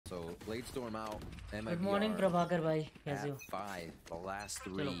So Blade Storm out. MIBR Good morning, Prabhakar bhai. कैसे हो? 5, the last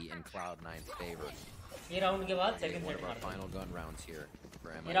 3 in Cloud9's favor. ये round के बाद second One set of our मारेंगे. final gun rounds here for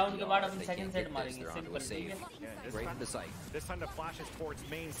MIBR. ये round के बाद अपन They second can't set get this, मारेंगे. they're onto a simple. save. ठीक है? Right in the sight. This time the flashes towards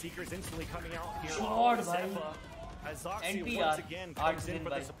main. Seekers instantly coming out here. Short, bhai. As Zoxy NPR, once again comes in for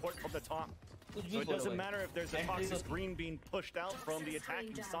bhai. the support from the top. कुछ भी So it बोलो doesn't भाई. matter if there's a Entry toxic तो- green being pushed out from the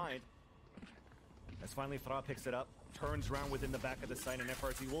attacking side. As finally Fra picks it up, turns around within the back of the site, and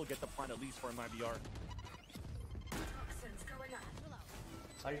FRC will get the point at least for MIBR.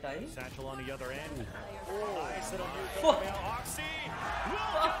 Altai. Satchel on the other end. Nice little move coming out. Oxy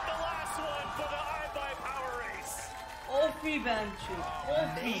will get the last one for the I power race. OP bench.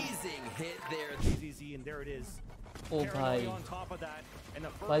 OP. Amazing hit there. Easy, and there it is. ओ भाई. On top of that, and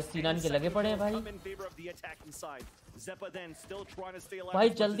the भाई first C9 के लगे पड़े हैं भाई. come in favor of the attacking side. Zeppa then still trying to stay alive. भाई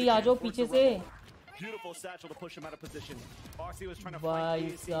जल्दी आ जाओ पीछे से. Beautiful satchel to push him out of position. Oxy was trying to भाई fight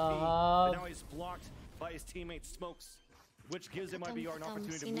the ACP, साहब. but now he's blocked by his teammate Smokes, which gives MIBR an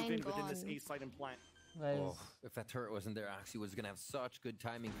opportunity to move in within this A site and plant. Oh, if that turret wasn't there, Oxy was going to have such good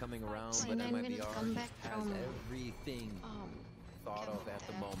timing coming around, but C9 will MIBR come back has from, everything thought of at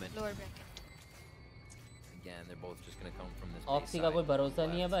the moment. Lower bracket. Again, they're both just going to come from this oxy का कोई भरोसा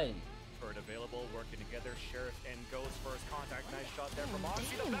नहीं है भाई. Turret available, working together. Sheriff and Ghost first contact. Nice shot there from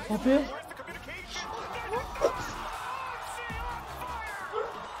Oxy. The back Okay. where's the communication? Oxy on fire!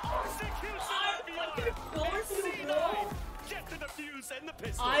 Execution! told you, bro. Get the defuse and the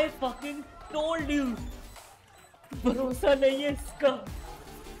pistol. I fucking told you. भरोसा नहीं है इसका.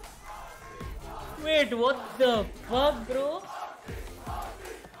 Wait, what the fuck, bro?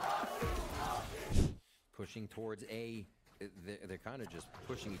 Pushing towards A. They're kind of just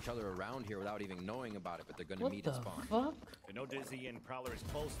pushing each other around here without even knowing about it, but they're going to What meet the at spawn. fuck? I know Dizzy and Prowler is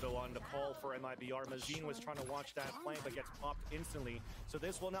close though on the call for MIBR. Mazine was trying to watch that flank but gets popped instantly. So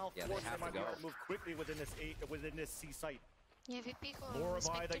this will now force MIBR to move quickly within this C site. Yeah, VP को More of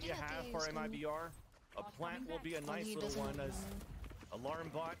I respect that you नहीं have आती for है इसमें. MIBR. A plant will be a nice He little doesn't one as know. Alarm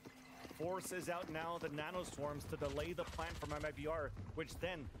Bot forces out now the nanoswarms to delay the plant from MIBR, which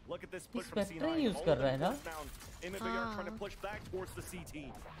then look at this push from Spectre C9. use All कर of रहा है them ना? pushed down. MIBR trying to push back towards the CT.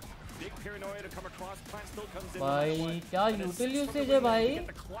 Big paranoia to come across. Plant still comes in. भाई क्या util usage है भाई? Get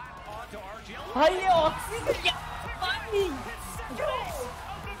the clap onto RGL. भाई ये ऑक्सी से क्या भाई?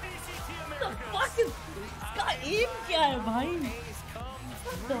 The fuck is इसका aim क्या है भाई?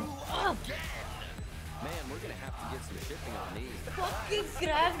 What the fuck? Man, we're going to have to get some shipping on these. Fucking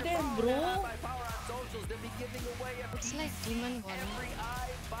cracked him, bro. It's like demon one.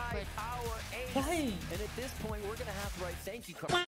 But भाई. And at this point, we're going to have to write thank you cards.